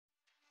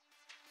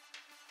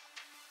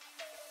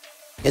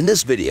In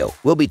this video,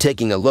 we'll be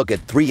taking a look at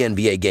 3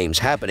 NBA games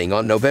happening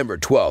on November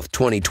 12,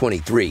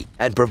 2023,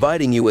 and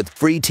providing you with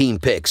free team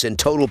picks and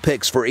total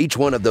picks for each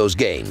one of those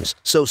games,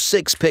 so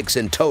 6 picks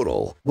in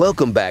total.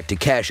 Welcome back to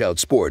Cash Out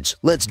Sports.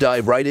 Let's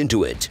dive right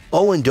into it.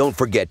 Oh, and don't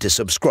forget to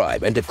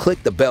subscribe and to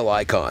click the bell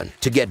icon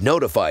to get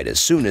notified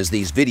as soon as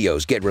these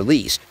videos get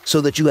released,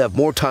 so that you have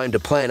more time to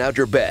plan out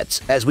your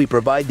bets as we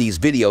provide these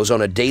videos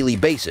on a daily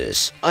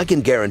basis. I can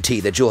guarantee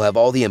that you'll have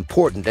all the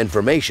important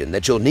information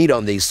that you'll need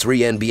on these 3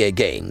 NBA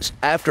games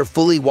after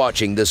fully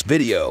watching this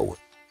video.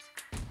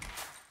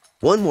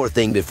 One more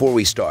thing before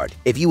we start,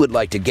 if you would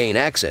like to gain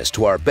access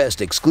to our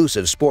best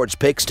exclusive sports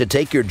picks to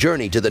take your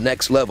journey to the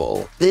next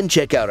level, then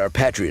check out our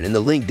Patreon in the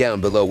link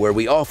down below where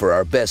we offer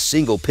our best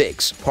single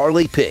picks,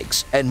 parlay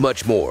picks, and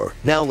much more.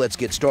 Now let's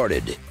get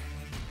started.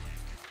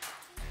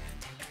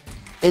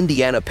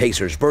 Indiana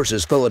Pacers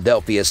vs.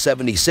 Philadelphia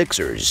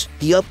 76ers.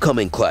 The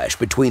upcoming clash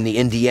between the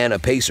Indiana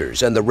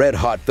Pacers and the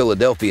red-hot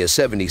Philadelphia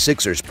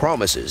 76ers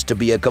promises to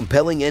be a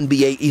compelling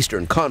NBA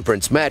Eastern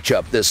Conference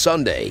matchup this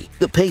Sunday.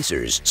 The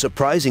Pacers,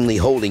 surprisingly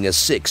holding a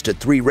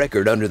 6-3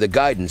 record under the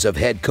guidance of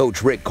head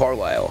coach Rick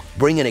Carlisle,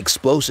 bring an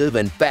explosive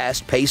and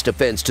fast-paced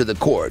offense to the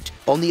court.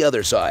 On the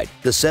other side,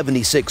 the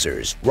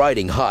 76ers,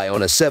 riding high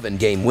on a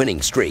 7-game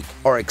winning streak,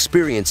 are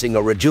experiencing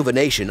a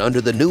rejuvenation under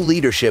the new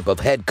leadership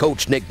of head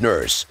coach Nick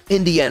Nurse.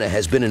 Indiana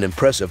has been in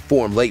impressive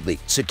form lately,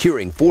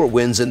 securing 4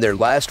 wins in their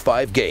last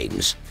 5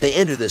 games. They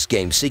enter this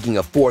game seeking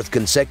a 4th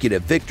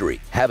consecutive victory,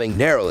 having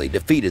narrowly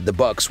defeated the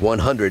Bucks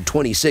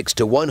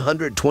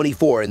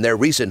 126-124 in their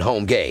recent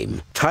home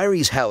game.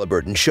 Tyrese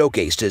Halliburton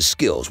showcased his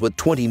skills with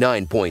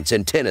 29 points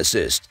and 10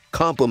 assists,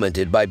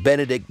 complemented by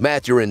Benedict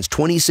Mathurin's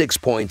 26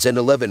 points and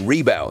 11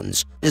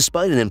 rebounds.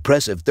 Despite an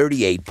impressive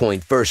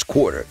 38-point first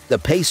quarter, the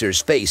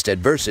Pacers faced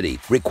adversity,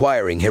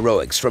 requiring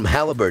heroics from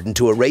Halliburton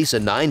to erase a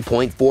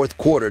 9-point fourth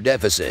quarter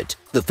deficit.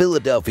 The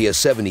Philadelphia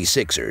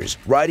 76ers,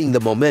 riding the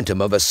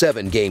momentum of a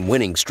 7-game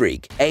winning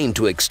streak, aimed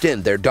to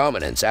extend their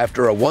dominance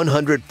after a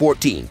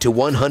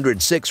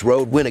 114-106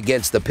 road win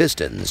against the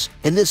Pistons.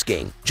 In this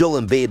game,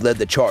 Joel Embiid led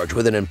the charge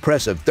with an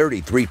impressive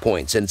 33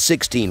 points and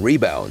 16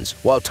 rebounds,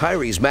 while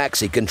Tyrese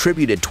Maxey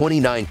contributed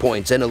 29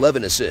 points and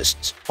 11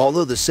 assists.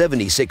 Although the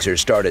 76ers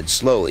started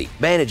slowly,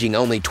 managing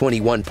only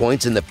 21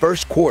 points in the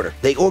first quarter,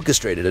 they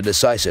orchestrated a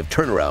decisive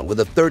turnaround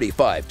with a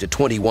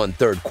 35-21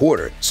 third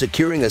quarter,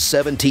 securing a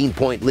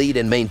 17-point lead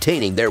and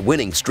maintaining their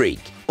winning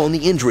streak. On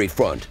the injury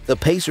front, the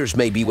Pacers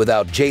may be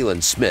without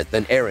Jalen Smith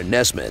and Aaron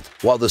Nesmith,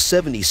 while the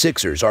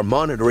 76ers are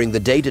monitoring the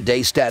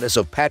day-to-day status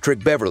of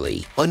Patrick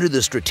Beverley. Under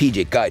the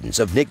strategic guidance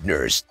of Nick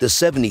Nurse, the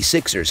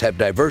 76ers have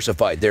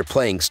diversified their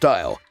playing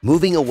style,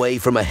 moving away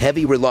from a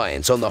heavy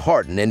reliance on the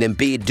Harden and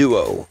Embiid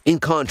duo. In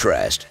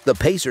contrast, the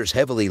Pacers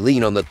heavily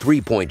lean on the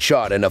three-point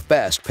shot in a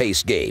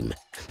fast-paced game,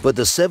 but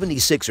the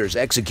 76ers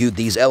execute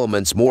these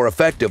elements more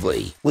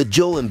effectively. With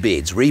Joel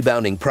Embiid's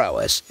rebounding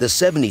prowess, the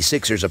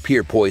 76ers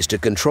appear poised to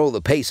control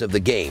the pace of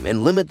the game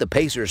and limit the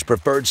Pacers'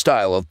 preferred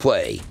style of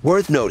play.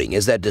 Worth noting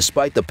is that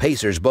despite the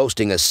Pacers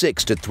boasting a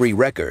 6-3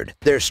 record,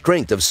 their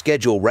strength of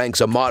schedule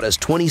ranks a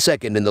modest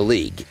 22nd in the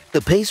league.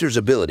 The Pacers'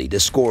 ability to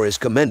score is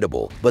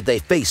commendable, but they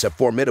face a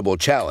formidable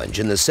challenge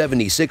in the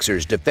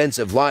 76ers'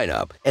 defensive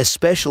lineup,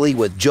 especially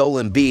with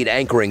Joel Embiid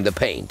anchoring the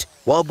paint.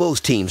 While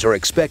both teams are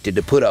expected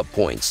to put up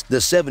points, the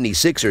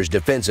 76ers'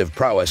 defensive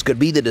prowess could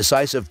be the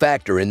decisive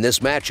factor in this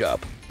matchup.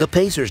 The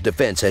Pacers'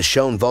 defense has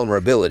shown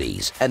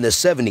vulnerabilities, and the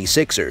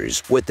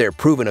 76ers, with their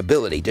proven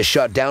ability to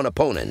shut down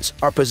opponents,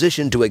 are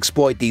positioned to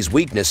exploit these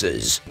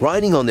weaknesses.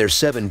 Riding on their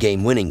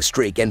 7-game winning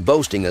streak and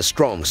boasting a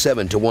strong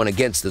 7-1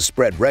 against the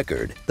spread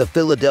record, the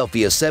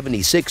Philadelphia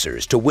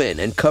 76ers to win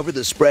and cover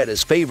the spread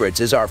as favorites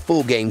is our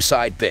full-game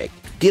side pick.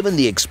 Given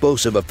the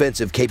explosive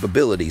offensive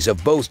capabilities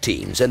of both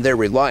teams and their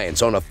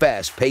reliance on a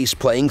fast-paced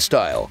playing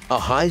style, a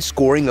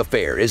high-scoring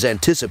affair is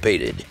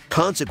anticipated.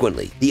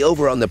 Consequently, the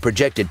over on the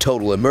projected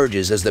total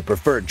emerges as the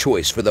preferred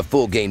choice for the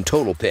full-game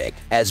total pick,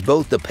 as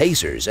both the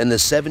Pacers and the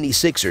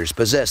 76ers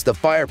possess the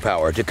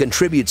firepower to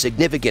contribute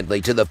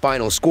significantly to the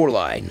final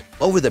scoreline.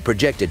 Over the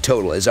projected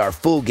total is our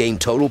full-game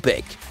total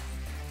pick.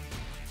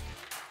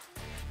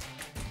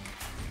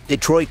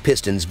 Detroit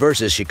Pistons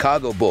vs.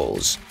 Chicago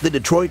Bulls. The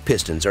Detroit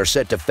Pistons are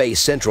set to face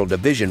Central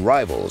Division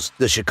rivals,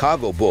 the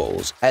Chicago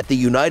Bulls, at the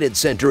United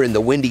Center in the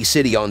Windy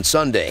City on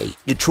Sunday.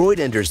 Detroit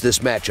enters this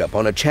matchup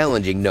on a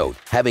challenging note,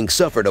 having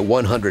suffered a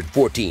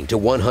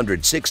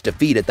 114-106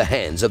 defeat at the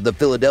hands of the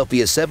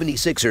Philadelphia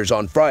 76ers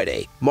on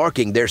Friday,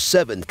 marking their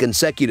 7th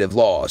consecutive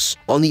loss.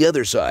 On the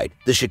other side,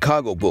 the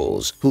Chicago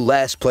Bulls, who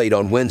last played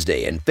on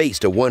Wednesday and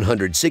faced a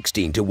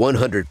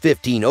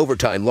 116-115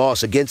 overtime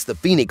loss against the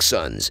Phoenix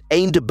Suns,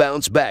 aim to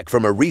bounce back back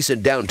from a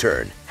recent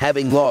downturn,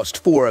 having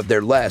lost 4 of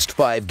their last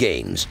 5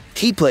 games.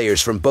 Key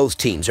players from both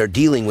teams are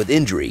dealing with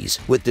injuries,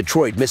 with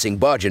Detroit missing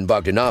Bojan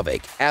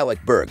Bogdanovic,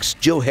 Alec Burks,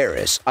 Joe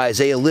Harris,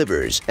 Isaiah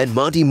Livers, and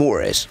Monty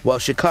Morris, while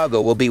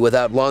Chicago will be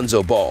without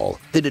Lonzo Ball.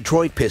 The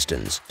Detroit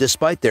Pistons,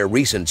 despite their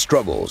recent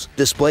struggles,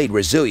 displayed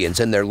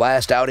resilience in their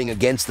last outing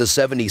against the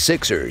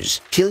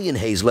 76ers. Killian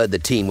Hayes led the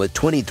team with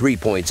 23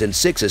 points and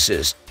 6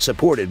 assists,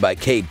 supported by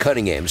Cade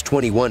Cunningham's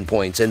 21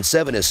 points and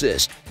 7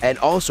 assists, and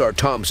Ausar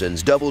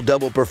Thompson's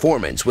double-double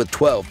performance with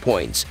 12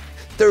 points,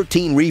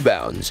 13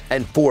 rebounds,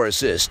 and 4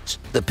 assists.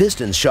 The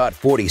Pistons shot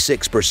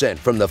 46%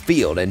 from the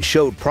field and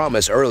showed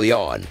promise early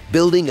on,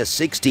 building a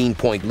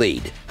 16-point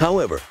lead.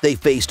 However, they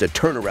faced a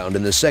turnaround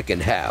in the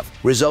second half,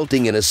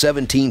 resulting in a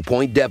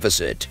 17-point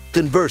deficit.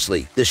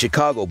 Conversely, the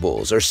Chicago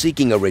Bulls are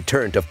seeking a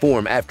return to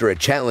form after a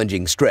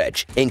challenging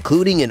stretch,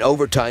 including an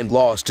overtime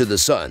loss to the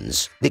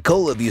Suns.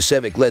 Nikola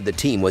Vucevic led the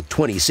team with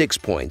 26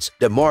 points,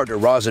 DeMar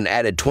DeRozan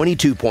added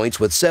 22 points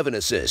with 7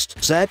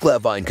 assists, Zach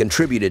LaVine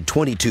contributed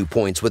 22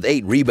 points with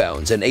 8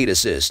 rebounds and 8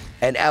 assists,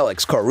 and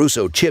Alex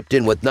Caruso chipped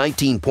in with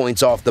 19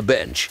 points off the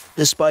bench.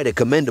 Despite a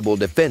commendable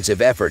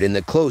defensive effort in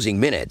the closing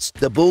minutes,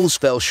 the Bulls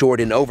fell short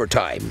in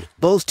overtime.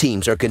 Both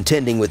teams are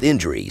contending with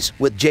injuries,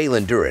 with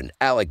Jalen Duren,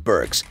 Alec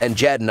Burks, and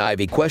Jaden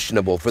Ivey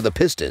questionable for the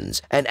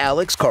Pistons, and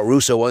Alex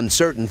Caruso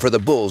uncertain for the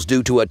Bulls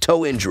due to a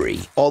toe injury.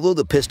 Although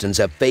the Pistons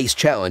have faced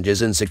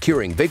challenges in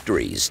securing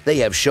victories, they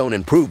have shown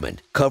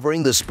improvement,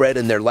 covering the spread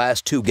in their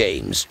last 2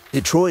 games.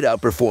 Detroit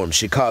outperformed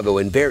Chicago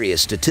in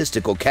various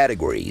statistical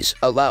categories,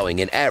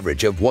 allowing an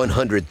average of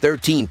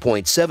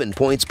 113.7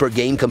 points per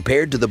game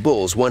compared to the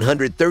Bulls'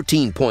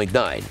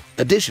 113.9.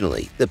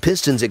 Additionally, the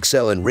Pistons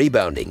excel in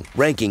rebounding,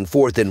 ranking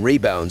 4th in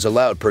rebounds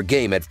allowed per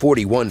game at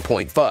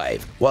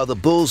 41.5, while the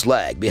Bulls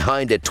lag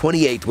behind at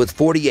 28th with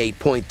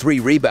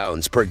 48.3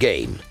 rebounds per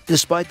game.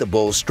 Despite the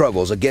Bulls'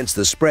 struggles against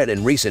the spread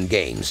in recent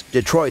games,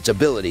 Detroit's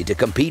ability to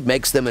compete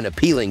makes them an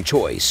appealing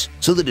choice.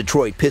 So the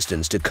Detroit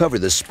Pistons to cover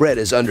the spread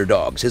as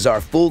underdogs is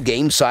our full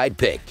game side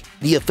pick.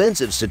 The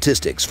offensive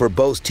statistics for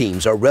both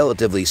teams are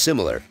relatively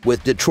similar,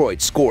 with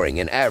Detroit scoring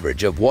an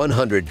average of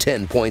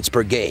 110 points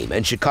per game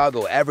and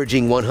Chicago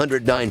averaging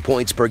 109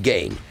 points per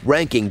game,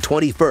 ranking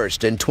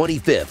 21st and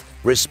 25th,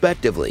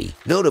 respectively.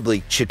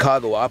 Notably,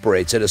 Chicago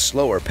operates at a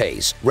slower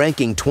pace,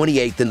 ranking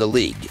 28th in the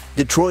league.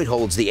 Detroit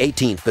holds the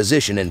 18th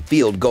position in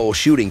field goal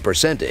shooting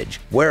percentage,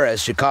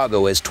 whereas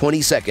Chicago is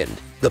 22nd.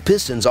 The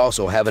Pistons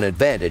also have an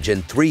advantage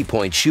in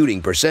three-point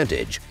shooting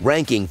percentage,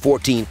 ranking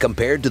 14th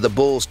compared to the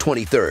Bulls'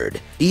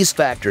 23rd. These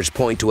factors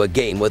point to a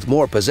game with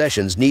more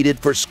possessions needed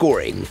for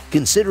scoring.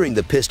 Considering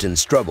the Pistons'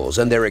 struggles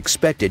and their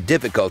expected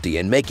difficulty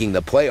in making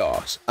the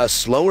playoffs, a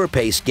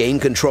slower-paced game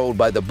controlled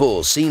by the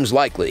Bulls seems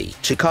likely.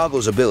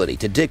 Chicago's ability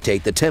to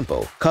dictate the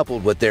tempo,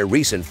 coupled with their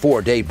recent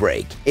 4-day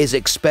break, is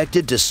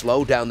expected to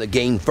slow down the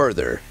game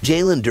further.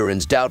 Jalen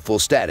Duren's doubtful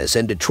status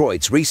and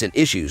Detroit's recent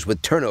issues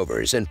with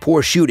turnovers and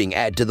poor shooting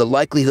add to the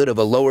likelihood of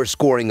a lower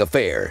scoring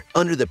affair.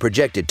 Under the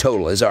projected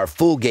total is our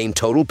full game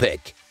total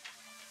pick.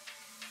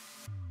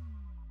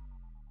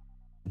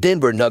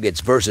 Denver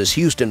Nuggets versus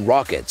Houston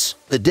Rockets.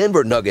 The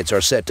Denver Nuggets are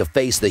set to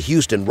face the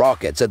Houston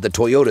Rockets at the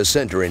Toyota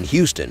Center in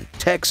Houston,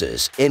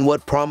 Texas, in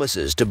what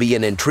promises to be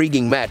an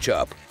intriguing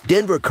matchup.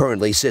 Denver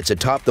currently sits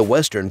atop the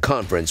Western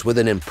Conference with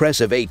an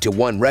impressive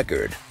 8-1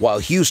 record, while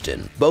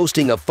Houston,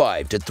 boasting a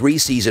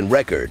 5-3 season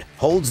record,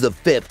 holds the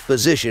 5th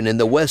position in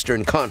the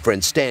Western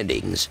Conference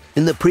standings.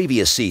 In the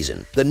previous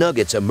season, the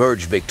Nuggets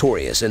emerged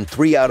victorious in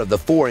 3 out of the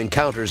 4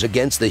 encounters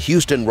against the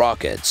Houston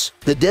Rockets.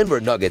 The Denver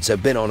Nuggets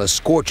have been on a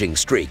scorching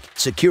streak,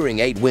 securing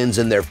 8 wins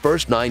in their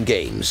first 9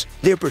 games.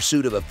 Their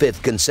pursuit of a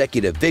 5th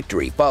consecutive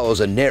victory follows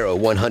a narrow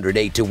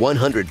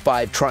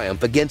 108-105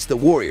 triumph against the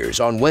Warriors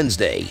on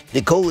Wednesday.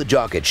 Nikola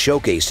Jokic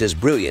showcased his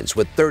brilliance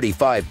with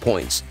 35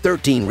 points,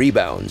 13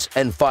 rebounds,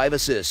 and 5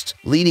 assists,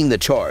 leading the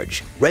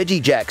charge. Reggie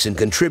Jackson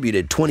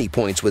contributed 20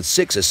 points with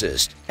 6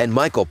 assists, and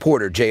Michael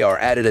Porter Jr.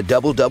 added a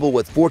double-double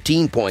with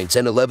 14 points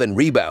and 11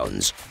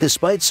 rebounds.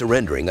 Despite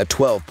surrendering a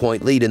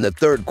 12-point lead in the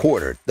third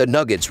quarter, the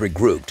Nuggets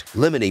regrouped,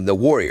 limiting the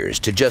Warriors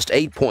to just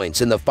 8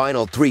 points in the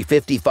final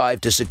 3:55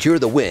 to secure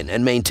the win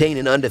and maintain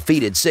an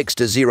undefeated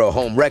 6-0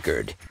 home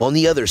record. On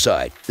the other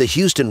side, the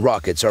Houston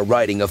Rockets are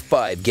riding a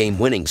 5-game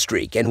winning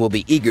streak and will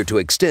be eager to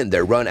extend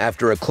their run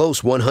after a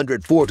close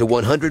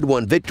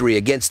 104-101 victory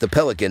against the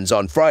Pelicans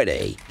on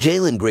Friday.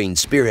 Jalen Green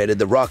spearheaded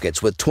the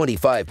Rockets with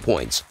 25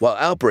 points, while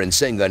Alperen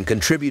Sengun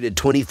contributed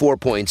 24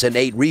 points and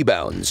 8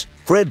 rebounds.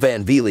 Fred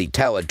VanVleet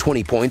tallied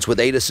 20 points with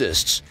 8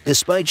 assists.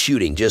 Despite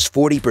shooting just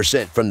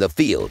 40% from the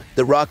field,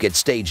 the Rockets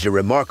staged a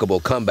remarkable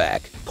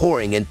comeback,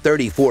 pouring in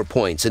 34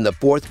 points in the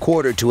fourth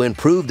quarter to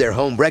improve their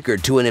home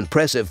record to an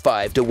impressive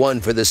 5-1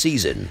 for the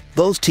season.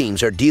 Both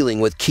teams are dealing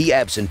with key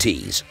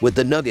absentees, with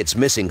the Nuggets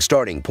missing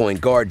starting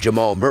point guard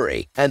Jamal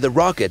Murray and the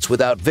Rockets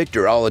without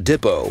Victor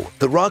Oladipo.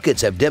 The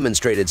Rockets have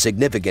demonstrated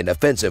significant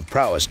offensive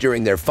prowess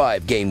during their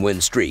 5-game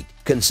win streak,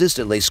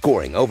 consistently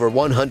scoring over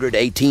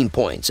 118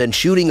 points and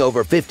shooting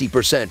over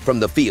 50% from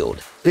the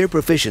field. Their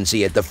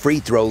proficiency at the free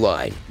throw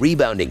line,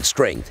 rebounding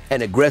strength,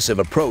 and aggressive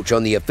approach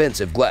on the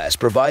offensive glass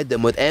provide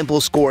them with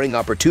ample scoring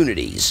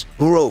opportunities.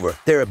 Moreover,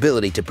 their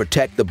ability to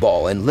protect the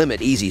ball and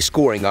limit easy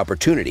scoring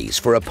opportunities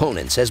for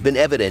opponents has been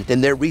evident in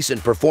their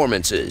recent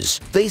performances.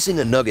 Facing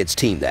a Nuggets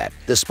team that,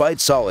 despite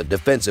solid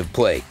defensive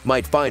play,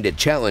 might find it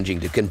challenging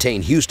to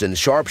contain Houston's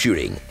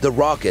sharpshooting, the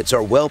Rockets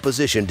are well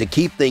positioned to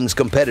keep things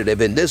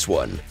competitive in this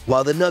one.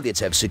 While the Nuggets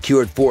have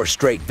secured 4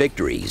 straight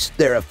victories,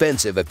 their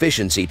offensive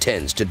efficiency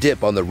tends to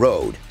dip on the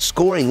road,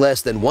 scoring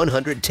less than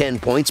 110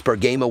 points per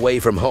game away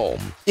from home.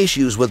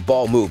 Issues with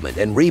ball movement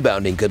and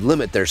rebounding could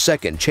limit their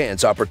second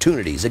chance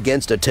opportunities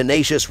against a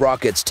tenacious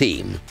Rockets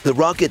team. The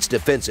Rockets'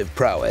 defensive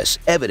prowess,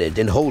 evident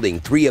in holding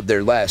 3 of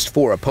their last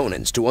 4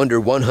 opponents to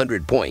under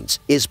 100 points,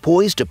 is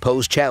poised to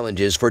pose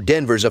challenges for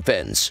Denver's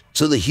offense.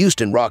 So the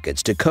Houston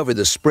Rockets to cover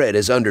the spread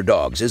as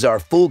underdogs is our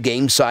full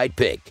game side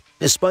pick.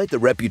 Despite the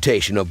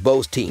reputation of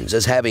both teams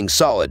as having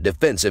solid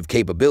defensive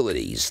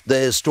capabilities, the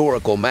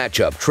historical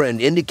matchup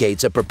trend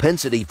indicates a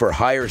propensity for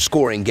higher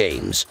scoring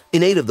games.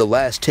 In 8 of the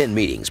last 10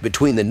 meetings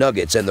between the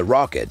Nuggets and the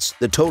Rockets,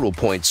 the total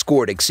points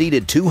scored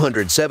exceeded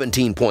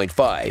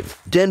 217.5.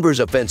 Denver's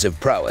offensive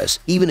prowess,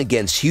 even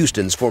against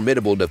Houston's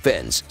formidable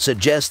defense,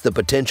 suggests the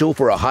potential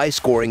for a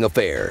high-scoring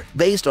affair.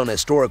 Based on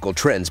historical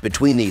trends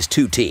between these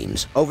two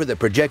teams, over the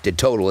projected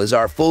total is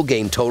our full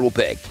game total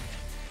pick.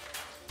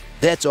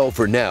 That's all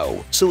for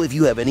now, so if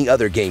you have any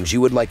other games you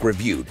would like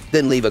reviewed,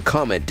 then leave a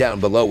comment down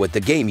below with the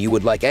game you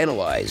would like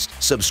analyzed,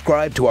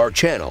 subscribe to our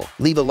channel,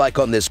 leave a like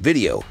on this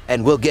video,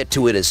 and we'll get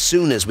to it as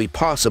soon as we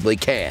possibly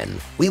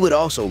can. We would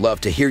also love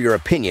to hear your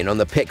opinion on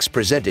the picks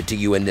presented to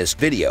you in this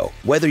video,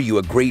 whether you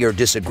agree or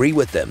disagree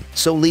with them,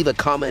 so leave a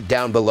comment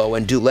down below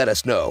and do let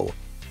us know.